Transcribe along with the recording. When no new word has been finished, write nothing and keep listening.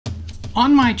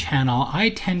On my channel, I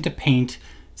tend to paint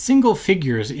single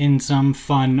figures in some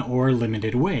fun or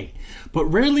limited way, but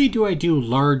rarely do I do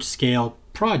large-scale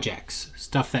projects,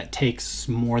 stuff that takes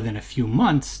more than a few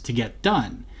months to get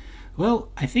done. Well,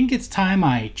 I think it's time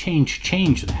I change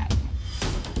that.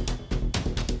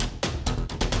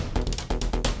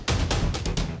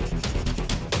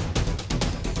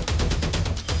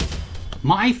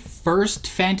 My first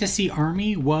fantasy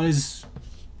army was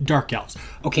Dark Elves.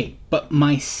 Okay, but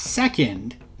my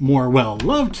second, more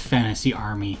well-loved fantasy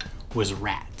army was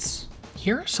Rats.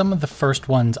 Here are some of the first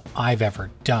ones I've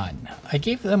ever done. I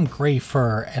gave them gray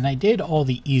fur, and I did all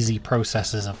the easy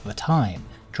processes of the time.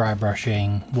 Dry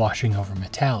brushing, washing over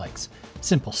metallics.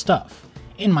 Simple stuff.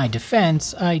 In my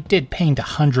defense, I did paint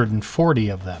 140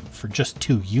 of them for just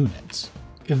 2 units.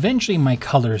 Eventually my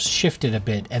colors shifted a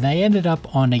bit and I ended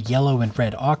up on a yellow and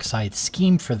red oxide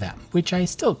scheme for them, which I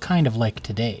still kind of like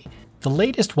today. The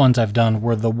latest ones I've done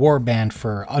were the warband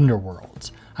for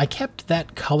Underworlds. I kept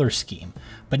that color scheme,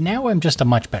 but now I'm just a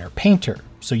much better painter,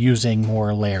 so using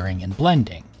more layering and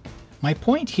blending. My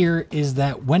point here is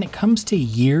that when it comes to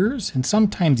years, and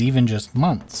sometimes even just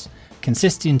months,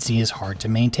 consistency is hard to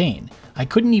maintain. I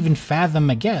couldn't even fathom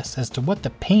a guess as to what the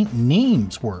paint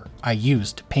names were I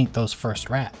used to paint those first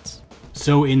rats.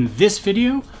 So in this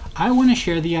video, I want to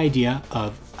share the idea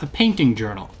of a painting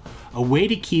journal, a way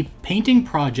to keep painting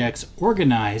projects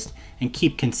organized and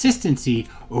keep consistency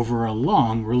over a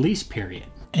long release period.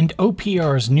 And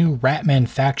OPR's new Ratman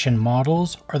faction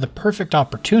models are the perfect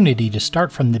opportunity to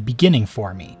start from the beginning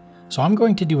for me. So I'm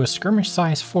going to do a skirmish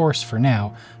size force for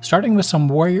now, starting with some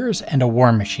warriors and a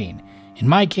war machine. In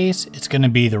my case, it's going to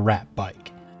be the rat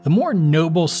bike. The more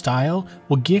noble style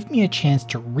will give me a chance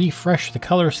to refresh the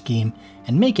color scheme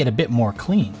and make it a bit more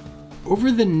clean.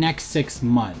 Over the next 6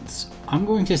 months, I'm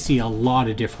going to see a lot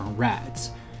of different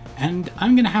rats, and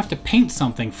I'm going to have to paint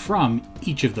something from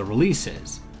each of the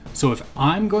releases. So if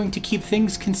I'm going to keep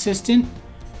things consistent,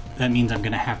 that means I'm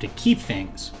going to have to keep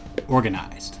things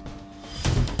organized.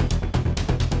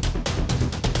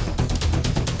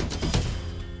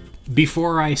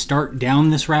 Before I start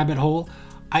down this rabbit hole,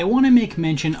 I want to make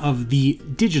mention of the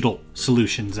digital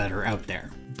solutions that are out there.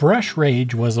 Brush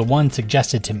Rage was the one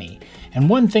suggested to me, and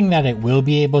one thing that it will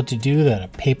be able to do that a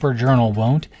paper journal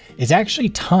won't is actually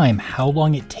time how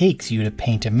long it takes you to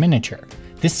paint a miniature.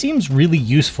 This seems really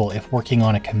useful if working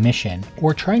on a commission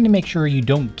or trying to make sure you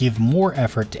don't give more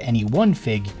effort to any one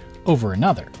fig over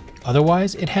another.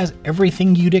 Otherwise, it has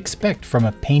everything you'd expect from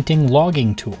a painting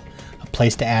logging tool.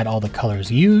 Place to add all the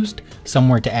colors used,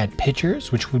 somewhere to add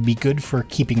pictures, which would be good for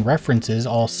keeping references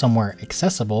all somewhere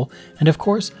accessible, and of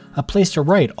course, a place to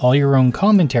write all your own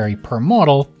commentary per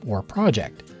model or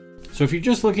project. So if you're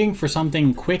just looking for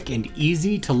something quick and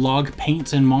easy to log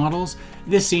paints and models,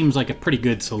 this seems like a pretty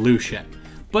good solution.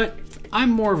 But I'm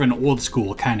more of an old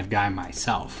school kind of guy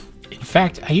myself. In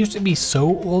fact, I used to be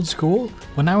so old school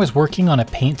when I was working on a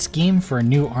paint scheme for a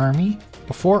new army.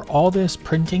 Before all this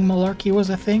printing malarkey was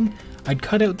a thing, I'd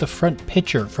cut out the front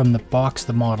picture from the box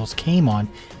the models came on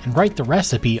and write the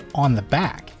recipe on the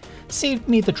back. Saved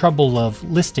me the trouble of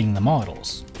listing the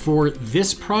models. For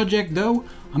this project though,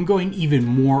 I'm going even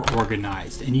more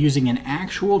organized and using an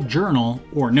actual journal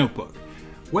or notebook.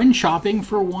 When shopping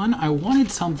for one, I wanted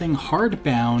something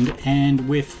hardbound and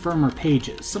with firmer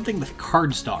pages, something with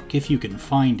cardstock if you can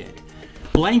find it.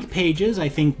 Blank pages I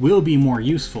think will be more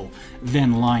useful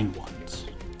than lined ones.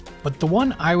 But the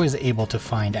one I was able to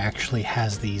find actually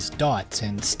has these dots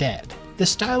instead. This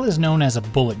style is known as a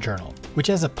bullet journal, which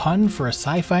as a pun for a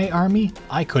sci-fi army,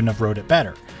 I couldn't have wrote it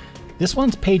better. This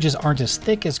one's pages aren't as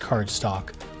thick as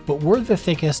cardstock, but were the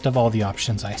thickest of all the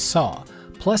options I saw.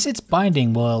 Plus its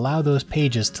binding will allow those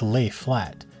pages to lay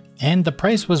flat. And the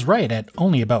price was right at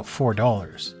only about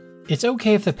 $4. It's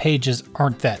okay if the pages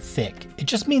aren't that thick, it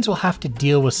just means we'll have to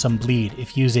deal with some bleed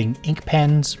if using ink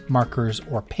pens, markers,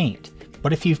 or paint.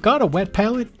 But if you've got a wet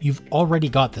palette, you've already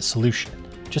got the solution.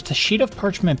 Just a sheet of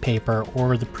parchment paper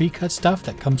or the pre-cut stuff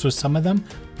that comes with some of them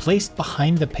placed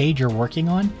behind the page you're working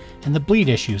on, and the bleed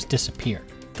issues disappear.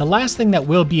 The last thing that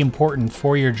will be important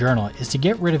for your journal is to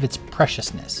get rid of its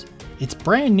preciousness. It's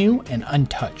brand new and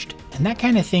untouched, and that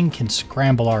kind of thing can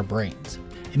scramble our brains.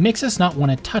 It makes us not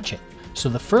want to touch it, so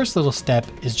the first little step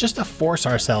is just to force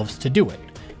ourselves to do it.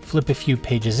 Flip a few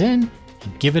pages in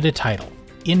and give it a title,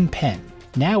 in pen.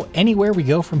 Now anywhere we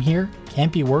go from here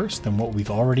can't be worse than what we've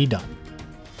already done.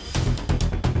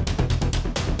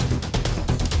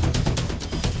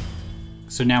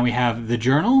 So now we have the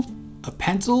journal, a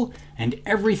pencil, and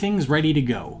everything's ready to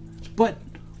go. But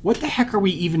what the heck are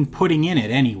we even putting in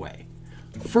it anyway?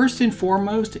 First and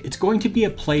foremost, it's going to be a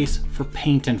place for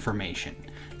paint information.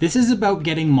 This is about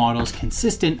getting models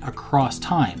consistent across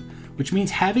time, which means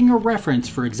having a reference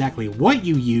for exactly what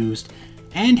you used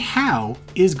and how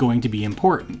is going to be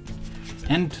important.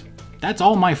 And that's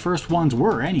all my first ones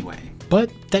were anyway.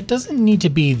 But that doesn't need to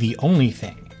be the only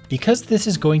thing. Because this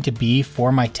is going to be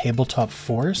for my tabletop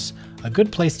force, a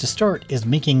good place to start is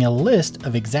making a list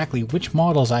of exactly which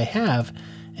models I have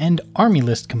and army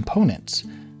list components.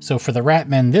 So for the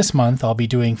Ratmen this month, I'll be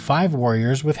doing 5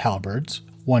 warriors with halberds,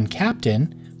 1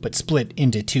 captain, but split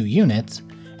into 2 units,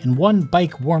 and 1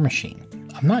 bike war machine.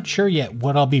 I'm not sure yet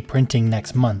what I'll be printing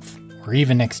next month, or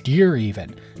even next year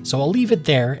even, so I'll leave it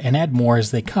there and add more as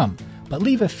they come, but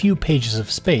leave a few pages of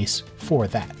space for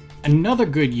that. Another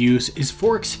good use is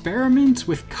for experiments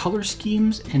with color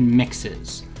schemes and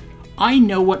mixes. I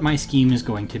know what my scheme is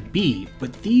going to be,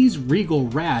 but these regal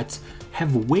rats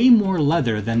have way more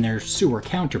leather than their sewer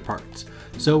counterparts,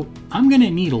 so I'm going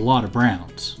to need a lot of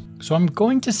browns. So I'm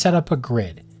going to set up a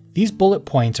grid. These bullet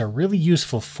points are really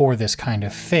useful for this kind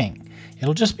of thing.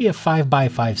 It'll just be a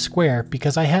 5x5 square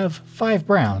because I have 5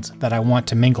 browns that I want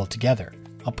to mingle together.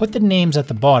 I'll put the names at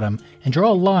the bottom and draw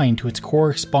a line to its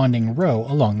corresponding row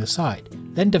along the side,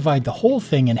 then divide the whole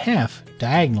thing in half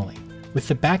diagonally. With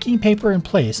the backing paper in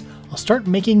place, I'll start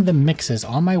making the mixes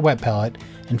on my wet palette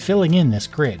and filling in this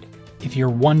grid. If you're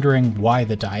wondering why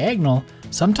the diagonal,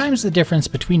 sometimes the difference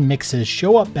between mixes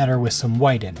show up better with some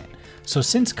white in it. So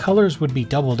since colors would be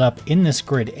doubled up in this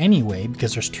grid anyway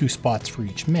because there's 2 spots for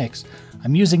each mix,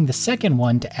 I'm using the second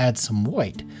one to add some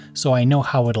white, so I know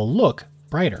how it'll look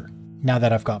brighter. Now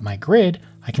that I've got my grid,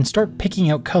 I can start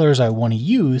picking out colors I want to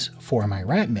use for my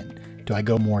Ratmen. Do I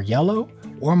go more yellow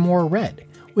or more red?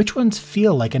 Which ones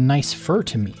feel like a nice fur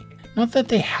to me? Not that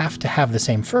they have to have the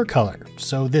same fur color,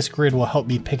 so this grid will help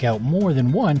me pick out more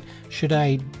than one should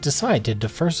I decide to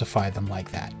diversify them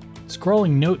like that.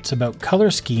 Scrolling notes about color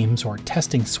schemes or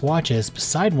testing swatches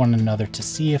beside one another to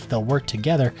see if they'll work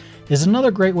together is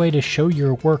another great way to show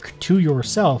your work to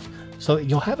yourself so that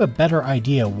you'll have a better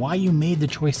idea why you made the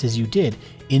choices you did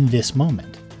in this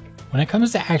moment. When it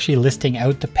comes to actually listing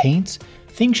out the paints,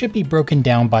 things should be broken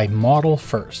down by model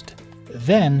first,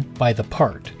 then by the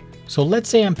part. So let's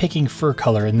say I'm picking fur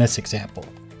color in this example.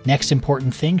 Next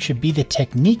important thing should be the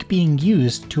technique being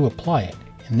used to apply it.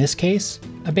 In this case,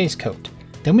 a base coat.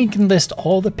 Then we can list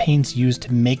all the paints used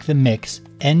to make the mix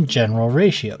and general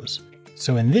ratios.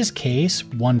 So in this case,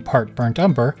 1 part burnt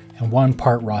umber and 1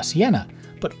 part raw sienna,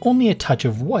 but only a touch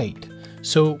of white.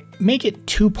 So make it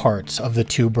 2 parts of the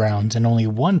 2 browns and only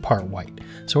 1 part white.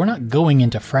 So we're not going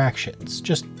into fractions,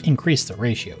 just increase the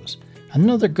ratios.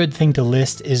 Another good thing to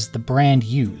list is the brand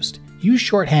used. Use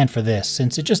shorthand for this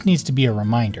since it just needs to be a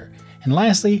reminder. And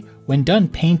lastly, when done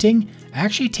painting,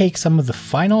 actually take some of the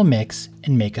final mix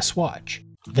and make a swatch.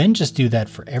 Then just do that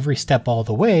for every step all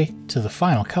the way to the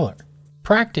final color.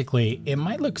 Practically, it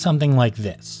might look something like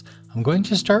this. I'm going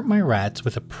to start my rats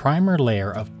with a primer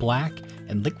layer of black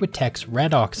and Liquitex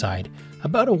red oxide,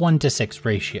 about a 1:6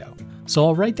 ratio. So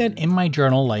I'll write that in my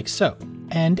journal like so,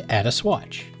 and add a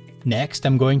swatch. Next,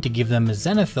 I'm going to give them a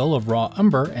zenithal of raw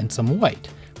umber and some white,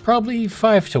 probably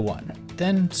 5:1,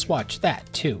 then swatch that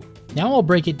too. Now I'll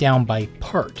break it down by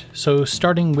part, so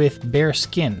starting with bare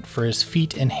skin for his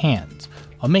feet and hands.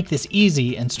 I'll make this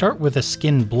easy and start with a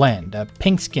skin blend, a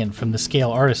pink skin from the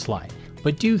Scale Artist line,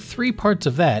 but do 3 parts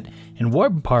of that and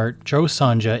 1 part Joe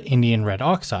Sanja Indian Red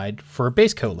Oxide for a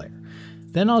base coat layer.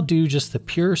 Then I'll do just the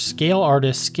pure Scale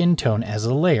Artist skin tone as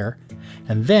a layer,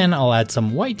 and then I'll add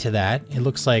some white to that, it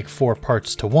looks like 4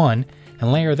 parts to 1,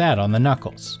 and layer that on the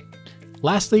knuckles.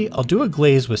 Lastly, I'll do a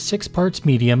glaze with 6 parts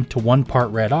medium to 1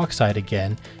 part red oxide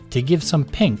again to give some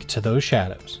pink to those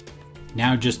shadows.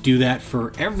 Now just do that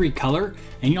for every color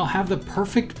and you'll have the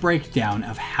perfect breakdown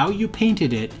of how you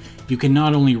painted it you can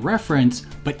not only reference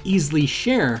but easily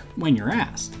share when you're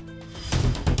asked.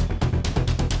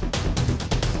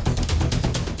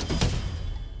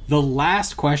 The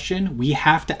last question we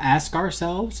have to ask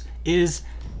ourselves is,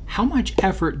 how much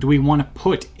effort do we want to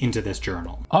put into this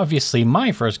journal? Obviously,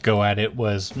 my first go at it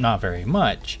was not very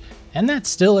much, and that's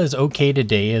still as okay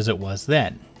today as it was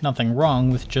then. Nothing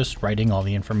wrong with just writing all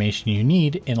the information you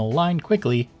need in a line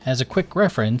quickly as a quick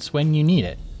reference when you need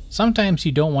it. Sometimes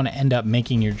you don't want to end up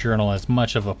making your journal as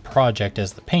much of a project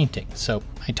as the painting, so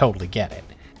I totally get it.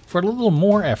 For a little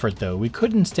more effort though, we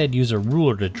could instead use a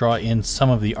ruler to draw in some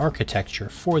of the architecture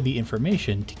for the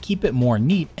information to keep it more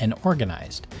neat and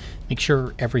organized. Make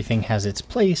sure everything has its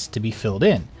place to be filled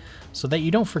in, so that you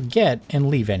don't forget and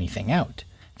leave anything out.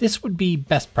 This would be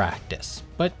best practice,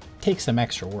 but takes some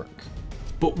extra work.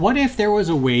 But what if there was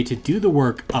a way to do the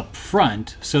work up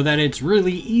front so that it's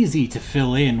really easy to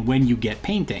fill in when you get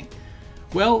painting?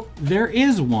 Well, there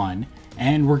is one,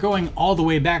 and we're going all the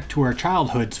way back to our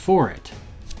childhoods for it.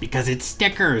 Because it's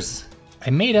stickers! I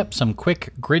made up some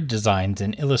quick grid designs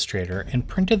in Illustrator and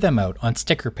printed them out on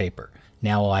sticker paper.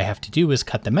 Now all I have to do is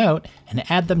cut them out and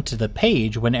add them to the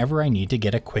page whenever I need to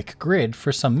get a quick grid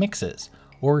for some mixes,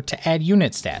 or to add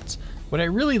unit stats. What I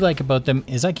really like about them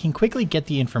is I can quickly get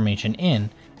the information in,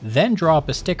 then draw up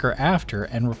a sticker after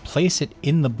and replace it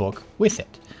in the book with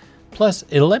it. Plus,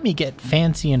 it'll let me get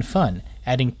fancy and fun,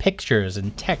 adding pictures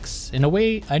and texts in a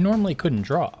way I normally couldn't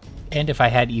draw. And if I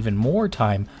had even more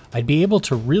time, I'd be able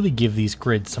to really give these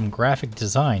grids some graphic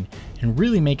design and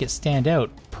really make it stand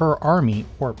out per army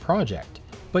or project.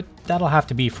 But that'll have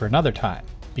to be for another time,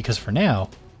 because for now,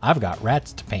 I've got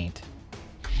rats to paint.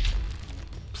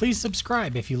 Please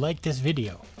subscribe if you like this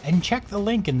video, and check the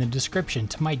link in the description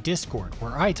to my Discord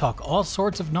where I talk all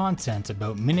sorts of nonsense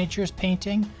about miniatures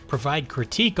painting, provide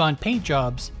critique on paint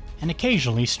jobs, and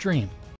occasionally stream.